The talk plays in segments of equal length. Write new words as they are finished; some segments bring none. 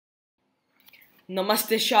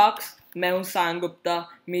नमस्ते शार्क्स। मैं हूं सायन गुप्ता।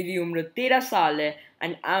 मेरी उम्र 13 साल है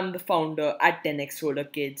and I am the founder at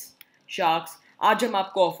 10xCoderKids। Sharks, आज हम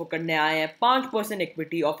आपको ऑफर करने आए हैं 5%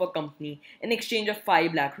 equity of a company in exchange of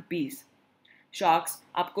 5 lakh rupees. Sharks,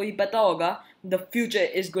 आपको ही पता होगा, the future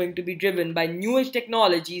is going to be driven by newest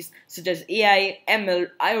technologies such as AI, ML,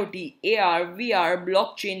 IoT, AR, VR,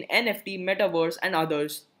 blockchain, NFT, metaverse, and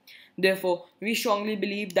others. Therefore, we strongly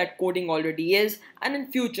believe that coding already is and in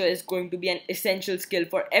future is going to be an essential skill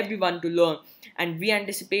for everyone to learn, and we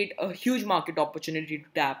anticipate a huge market opportunity to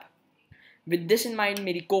tap. With this in mind,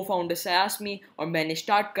 मेरी co-founder Saiasmi और मैंने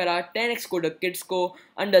start करा 10x Coder Kids को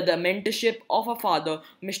under the mentorship of our father,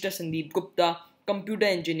 Mr. Sandeep Gupta, computer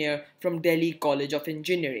engineer from Delhi College of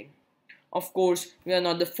Engineering. Of course, we are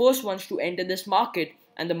not the first ones to enter this market,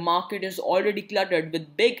 and the market is already cluttered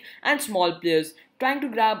with big and small players trying to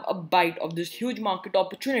grab a bite of this huge market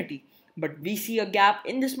opportunity. But we see a gap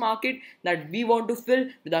in this market that we want to fill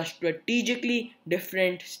with our strategically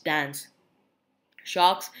different stance.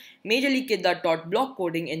 Sharks, majorly kids are taught block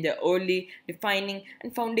coding in their early, defining,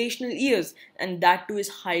 and foundational years, and that too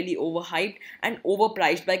is highly overhyped and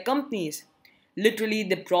overpriced by companies. Literally,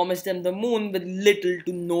 they promise them the moon with little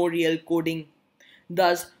to no real coding.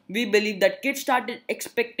 Thus, we believe that kids started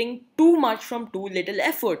expecting too much from too little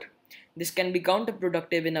effort. This can be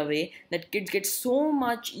counterproductive in a way that kids get so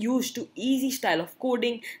much used to easy style of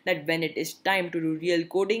coding that when it is time to do real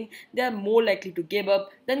coding, they are more likely to give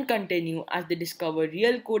up than continue, as they discover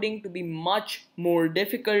real coding to be much more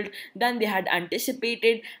difficult than they had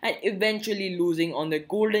anticipated, and eventually losing on their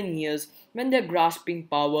golden years when their grasping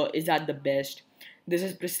power is at the best. This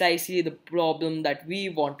is precisely the problem that we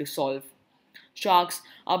want to solve. Sharks,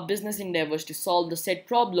 our business endeavors to solve the said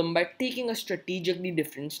problem by taking a strategically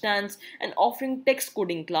different stance and offering text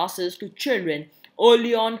coding classes to children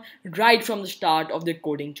early on, right from the start of their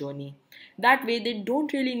coding journey. That way, they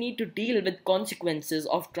don't really need to deal with consequences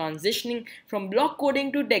of transitioning from block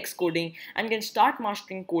coding to text coding and can start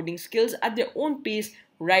mastering coding skills at their own pace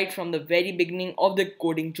right from the very beginning of their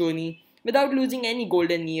coding journey without losing any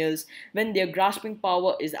golden years when their grasping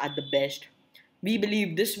power is at the best. We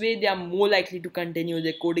believe this way they are more likely to continue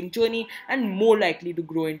their coding journey and more likely to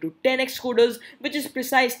grow into 10x coders, which is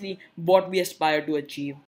precisely what we aspire to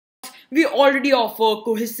achieve. We already offer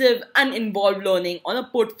cohesive and involved learning on a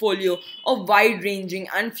portfolio of wide-ranging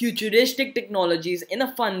and futuristic technologies in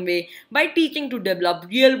a fun way by teaching to develop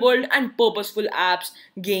real-world and purposeful apps,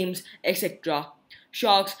 games, etc.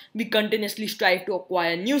 Sharks, we continuously strive to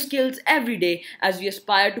acquire new skills every day as we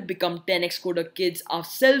aspire to become 10x Coder Kids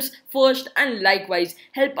ourselves first and likewise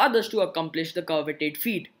help others to accomplish the coveted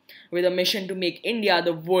feat. With a mission to make India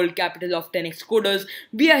the world capital of 10x coders,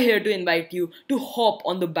 we are here to invite you to hop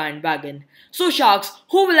on the bandwagon. So Sharks,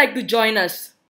 who would like to join us?